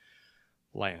dry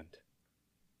land.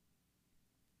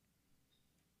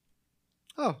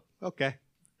 Oh, okay.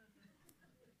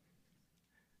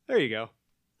 There you go.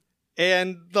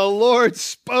 And the Lord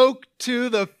spoke to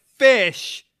the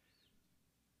fish,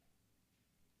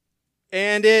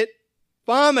 and it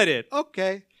vomited.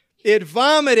 Okay. It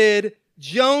vomited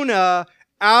Jonah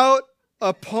out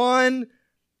upon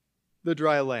the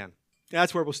dry land.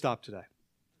 That's where we'll stop today.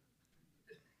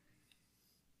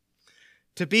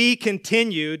 To be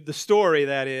continued, the story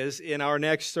that is, in our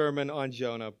next sermon on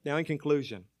Jonah. Now in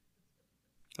conclusion,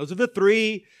 those are the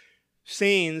three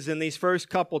scenes in these first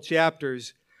couple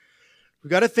chapters. We've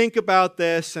got to think about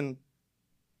this and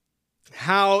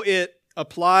how it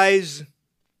applies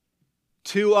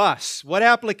to us. What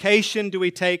application do we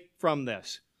take from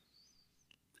this?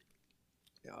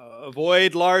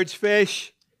 Avoid large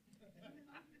fish.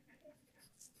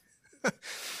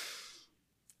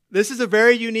 This is a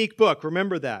very unique book.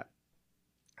 Remember that.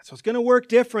 So it's going to work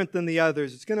different than the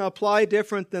others. It's going to apply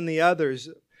different than the others.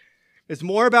 It's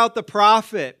more about the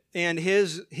prophet and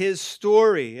his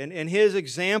story and his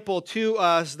example to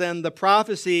us than the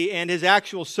prophecy and his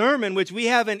actual sermon, which we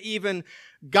haven't even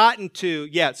gotten to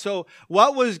yet. So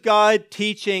what was God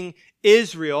teaching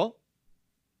Israel?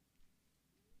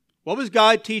 What was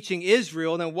God teaching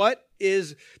Israel? And then what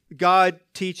is God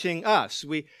teaching us?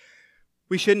 We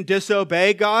shouldn't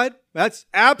disobey God. That's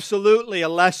absolutely a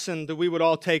lesson that we would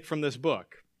all take from this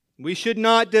book. We should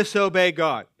not disobey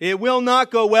God. It will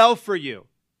not go well for you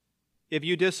if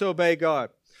you disobey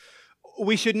God.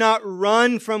 we should not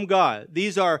run from God.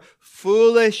 These are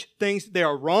foolish things. They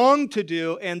are wrong to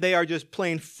do, and they are just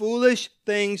plain foolish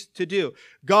things to do.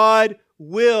 God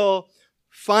will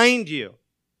find you.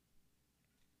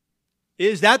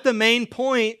 Is that the main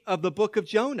point of the book of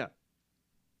Jonah?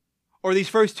 Or these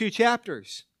first 2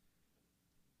 chapters?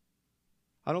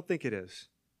 I don't think it is.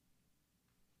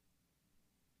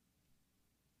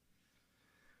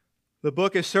 The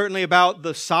book is certainly about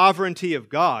the sovereignty of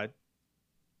God.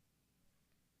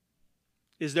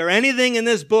 Is there anything in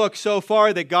this book so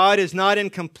far that God is not in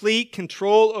complete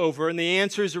control over? And the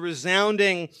answer is a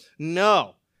resounding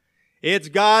no. It's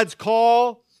God's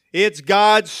call. It's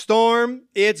God's storm.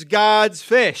 It's God's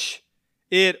fish.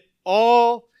 It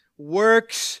all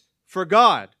works for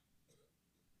God.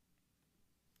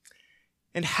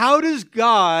 And how does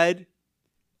God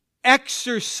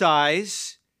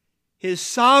exercise His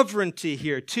sovereignty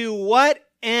here? To what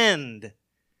end?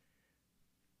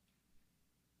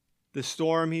 The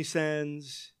storm He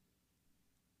sends,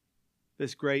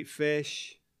 this great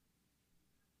fish,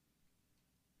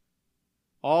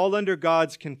 all under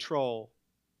God's control.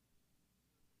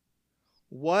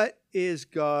 What is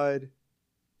God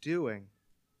doing?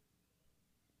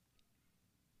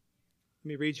 Let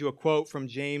me read you a quote from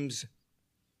James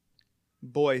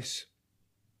Boyce.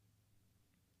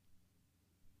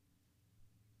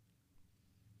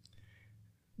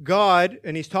 God,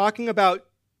 and he's talking about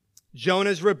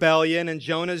Jonah's rebellion and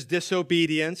Jonah's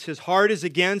disobedience. His heart is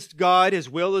against God. His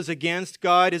will is against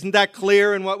God. Isn't that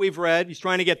clear in what we've read? He's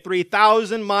trying to get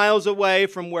 3,000 miles away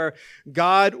from where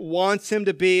God wants him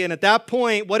to be. And at that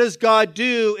point, what does God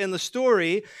do in the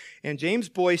story? And James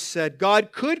Boyce said,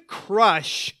 God could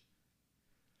crush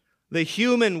the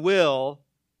human will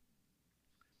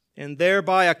and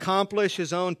thereby accomplish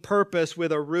His own purpose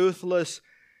with a ruthless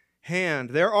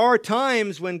hand. There are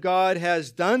times when God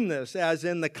has done this, as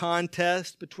in the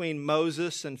contest between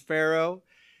Moses and Pharaoh.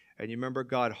 And you remember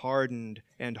God hardened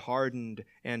and hardened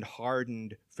and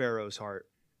hardened Pharaoh's heart.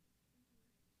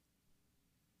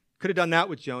 Could have done that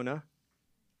with Jonah.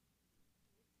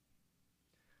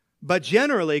 But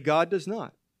generally, God does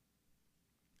not.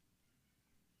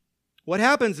 What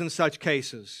happens in such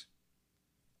cases?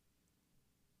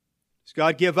 Does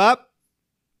God give up?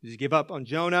 Does He give up on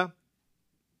Jonah?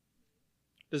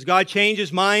 Does God change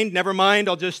His mind? Never mind,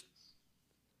 I'll just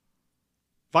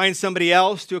find somebody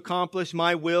else to accomplish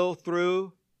my will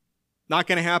through. Not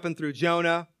going to happen through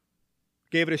Jonah.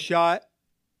 Gave it a shot?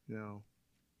 No.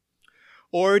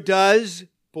 Or does,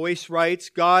 Boyce writes,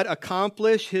 God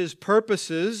accomplish His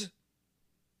purposes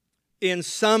in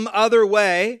some other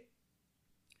way,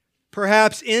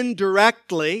 perhaps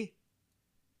indirectly?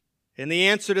 And the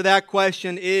answer to that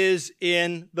question is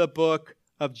in the book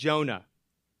of Jonah.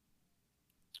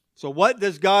 So what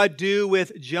does God do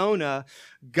with Jonah?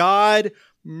 God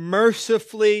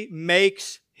mercifully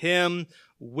makes him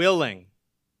willing.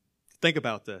 Think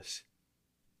about this.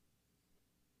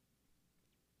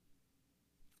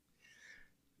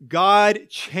 God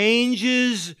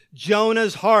changes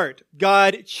Jonah's heart.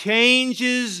 God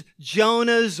changes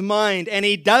Jonah's mind. And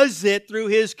He does it through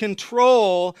His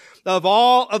control of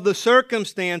all of the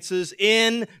circumstances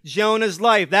in Jonah's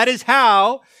life. That is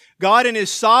how God, in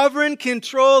His sovereign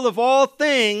control of all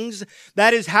things,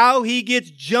 that is how He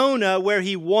gets Jonah where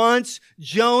He wants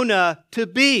Jonah to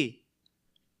be.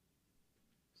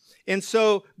 And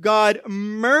so God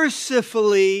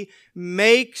mercifully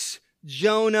makes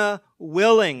Jonah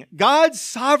willing. God's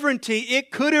sovereignty,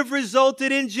 it could have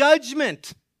resulted in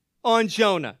judgment on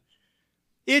Jonah.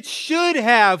 It should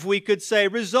have, we could say,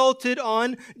 resulted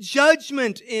on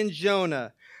judgment in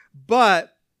Jonah.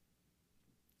 But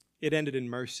it ended in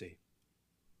mercy.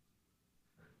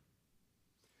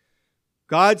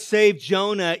 God saved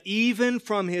Jonah even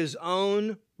from his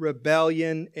own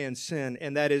rebellion and sin.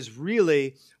 And that is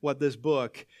really what this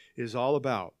book is all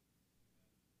about.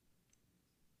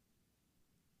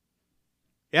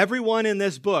 Everyone in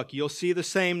this book, you'll see the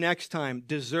same next time,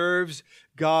 deserves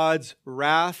God's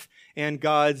wrath and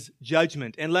God's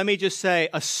judgment. And let me just say,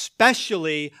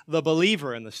 especially the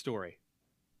believer in the story.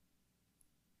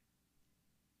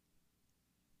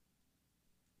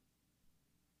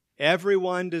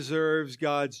 Everyone deserves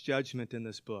God's judgment in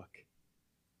this book.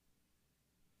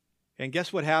 And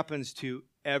guess what happens to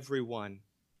everyone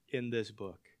in this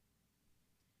book?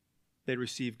 They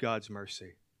receive God's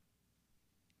mercy.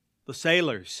 The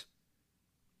sailors,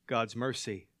 God's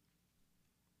mercy.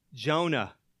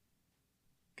 Jonah,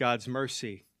 God's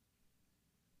mercy.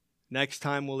 Next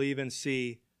time we'll even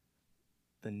see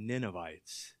the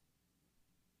Ninevites,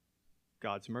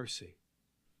 God's mercy.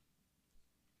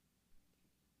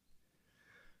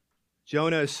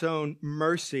 Jonah has shown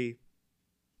mercy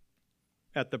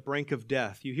at the brink of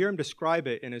death. You hear him describe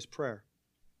it in his prayer.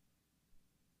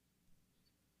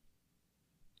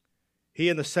 He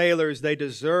and the sailors, they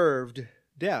deserved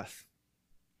death.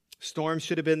 Storms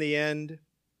should have been the end.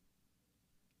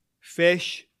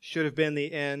 Fish should have been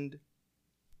the end.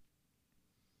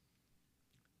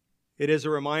 It is a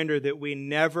reminder that we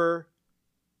never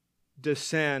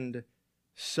descend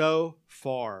so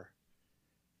far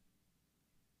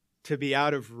to be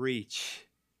out of reach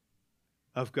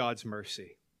of God's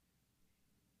mercy.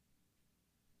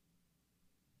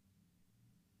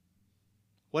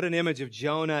 What an image of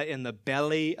Jonah in the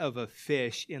belly of a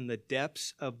fish in the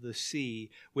depths of the sea,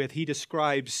 with, he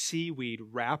describes, seaweed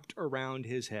wrapped around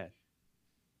his head.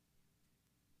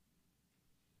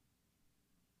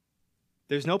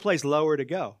 There's no place lower to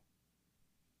go.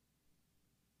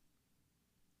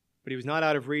 But he was not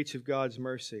out of reach of God's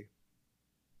mercy.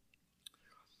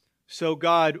 So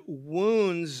God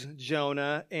wounds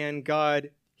Jonah and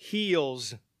God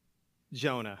heals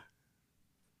Jonah.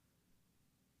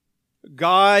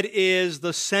 God is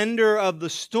the sender of the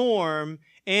storm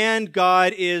and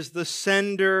God is the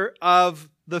sender of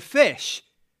the fish.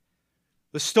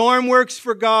 The storm works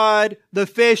for God, the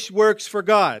fish works for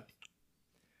God.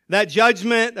 That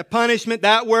judgment, the punishment,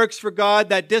 that works for God.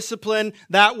 That discipline,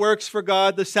 that works for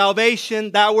God. The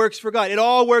salvation, that works for God. It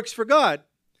all works for God.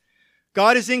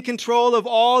 God is in control of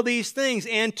all these things.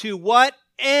 And to what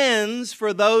ends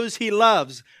for those he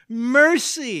loves?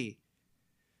 Mercy.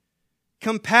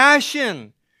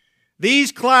 Compassion.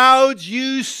 These clouds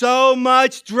you so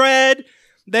much dread,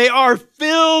 they are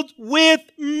filled with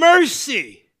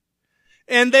mercy.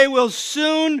 And they will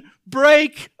soon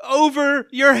break over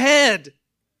your head.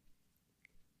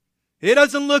 It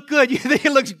doesn't look good. You think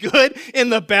it looks good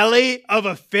in the belly of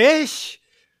a fish?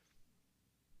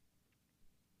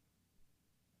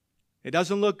 It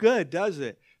doesn't look good, does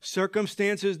it?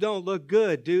 Circumstances don't look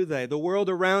good, do they? The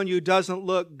world around you doesn't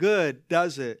look good,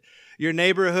 does it? Your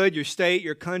neighborhood, your state,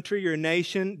 your country, your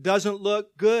nation doesn't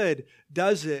look good,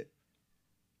 does it?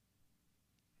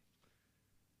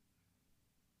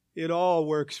 It all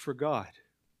works for God.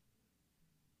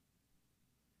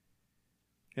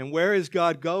 And where is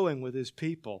God going with his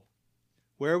people?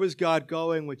 Where was God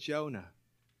going with Jonah?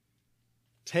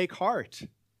 Take heart.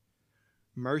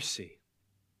 Mercy.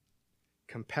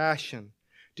 Compassion.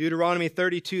 Deuteronomy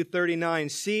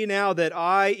 32:39. See now that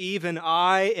I, even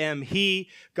I, am he,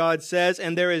 God says,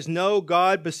 and there is no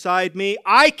God beside me.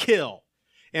 I kill,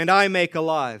 and I make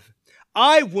alive.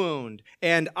 I wound,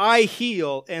 and I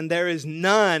heal, and there is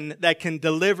none that can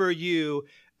deliver you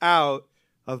out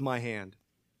of my hand.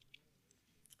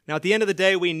 Now, at the end of the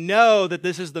day, we know that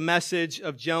this is the message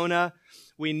of Jonah.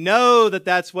 We know that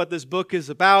that's what this book is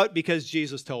about because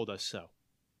Jesus told us so.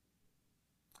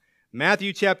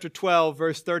 Matthew chapter 12,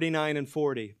 verse 39 and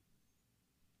 40. You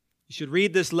should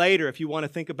read this later if you want to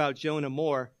think about Jonah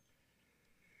more.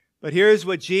 But here's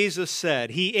what Jesus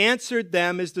said. He answered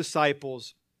them, his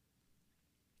disciples,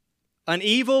 "An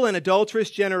evil and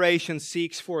adulterous generation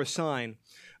seeks for a sign,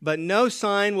 but no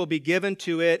sign will be given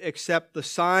to it except the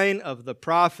sign of the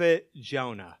prophet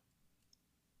Jonah."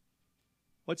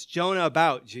 What's Jonah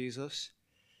about, Jesus?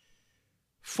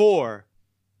 For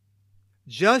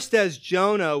just as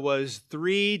Jonah was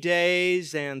 3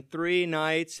 days and 3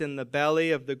 nights in the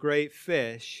belly of the great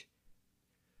fish,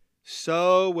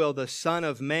 so will the Son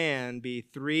of Man be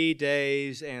 3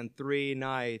 days and 3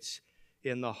 nights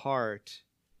in the heart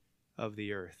of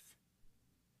the earth.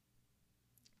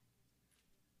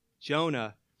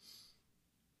 Jonah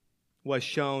was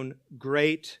shown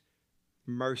great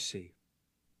mercy.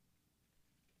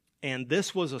 And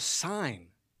this was a sign.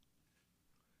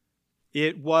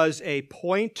 It was a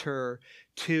pointer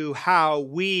to how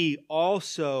we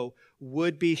also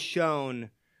would be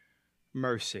shown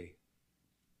mercy.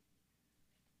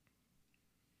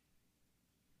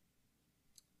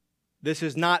 This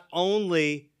is not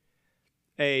only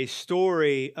a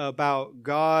story about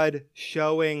God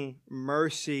showing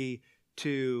mercy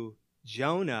to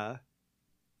Jonah.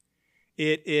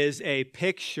 It is a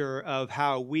picture of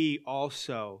how we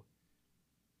also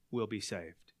will be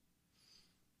saved.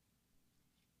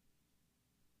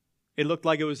 It looked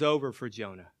like it was over for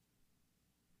Jonah.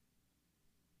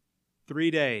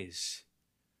 3 days.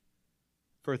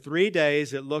 For 3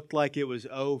 days, it looked like it was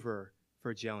over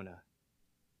for Jonah.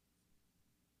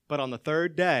 But on the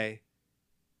third day,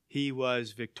 he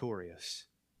was victorious.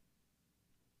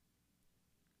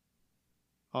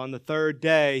 On the third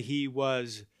day, he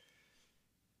was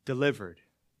delivered.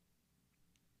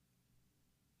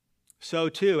 So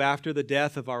too, after the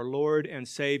death of our Lord and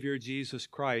Savior Jesus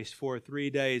Christ, for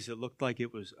 3 days it looked like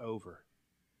it was over.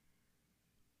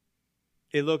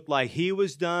 It looked like he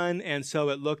was done, and so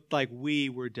it looked like we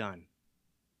were done.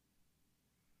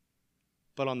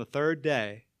 But on the third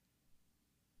day,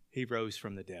 he rose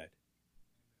from the dead.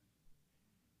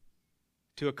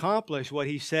 To accomplish what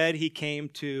he said he came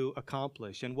to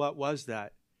accomplish. And what was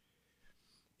that?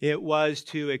 It was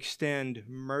to extend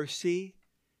mercy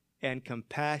and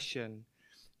compassion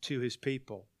to his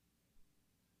people.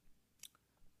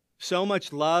 So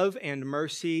much love and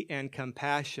mercy and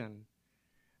compassion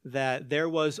that there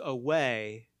was a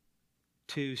way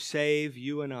to save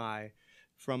you and I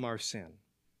from our sin.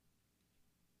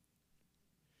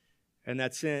 And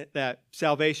that's it. That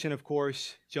salvation, of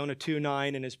course, Jonah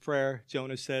 2:9 in his prayer,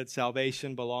 Jonah said,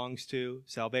 salvation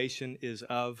is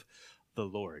of the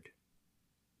Lord.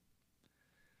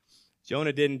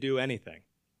 Jonah didn't do anything.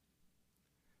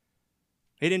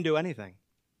 He didn't do anything.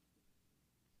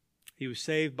 He was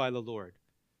saved by the Lord.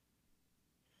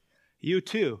 You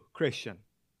too, Christian,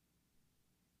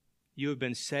 you have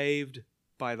been saved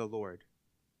by the Lord.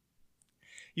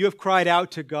 You have cried out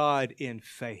to God in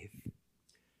faith.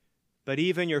 But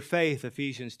even your faith,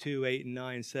 Ephesians 2:8 and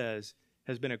 9 says,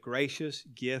 has been a gracious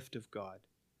gift of God.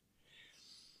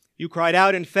 You cried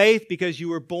out in faith because you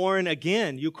were born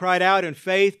again. You cried out in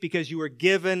faith because you were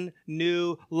given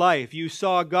new life. You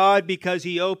saw God because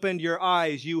he opened your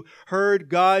eyes. You heard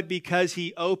God because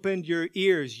he opened your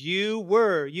ears. You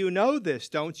were, you know this,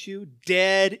 don't you?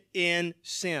 Dead in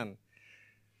sin.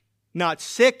 Not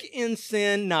sick in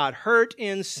sin, not hurt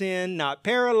in sin, not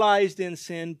paralyzed in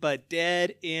sin, but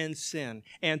dead in sin.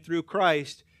 And through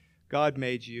Christ, God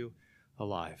made you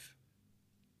alive.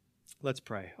 Let's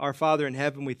pray. Our Father in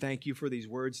heaven, we thank you for these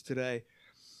words today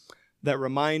that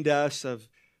remind us of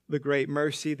the great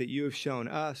mercy that you have shown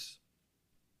us.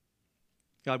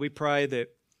 God, we pray that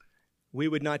we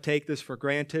would not take this for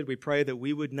granted. We pray that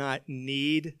we would not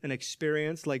need an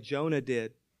experience like Jonah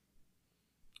did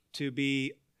to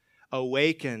be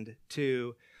awakened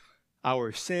to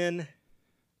our sin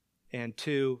and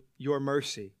to your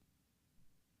mercy.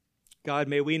 God,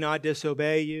 may we not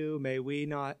disobey you. May we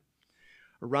not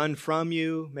run from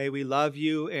you. May we love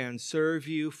you and serve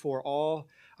you for all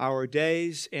our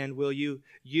days. And will you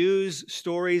use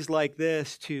stories like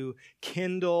this to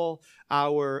kindle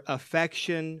our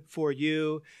affection for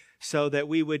you so that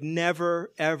we would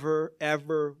never, ever,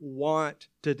 ever want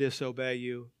to disobey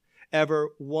you, ever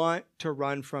want to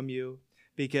run from you,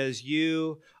 because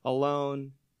you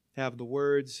alone have the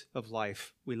words of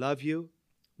life. We love you.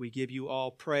 We give you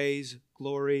all praise,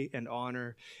 glory, and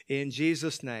honor. In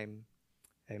Jesus' name,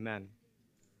 amen.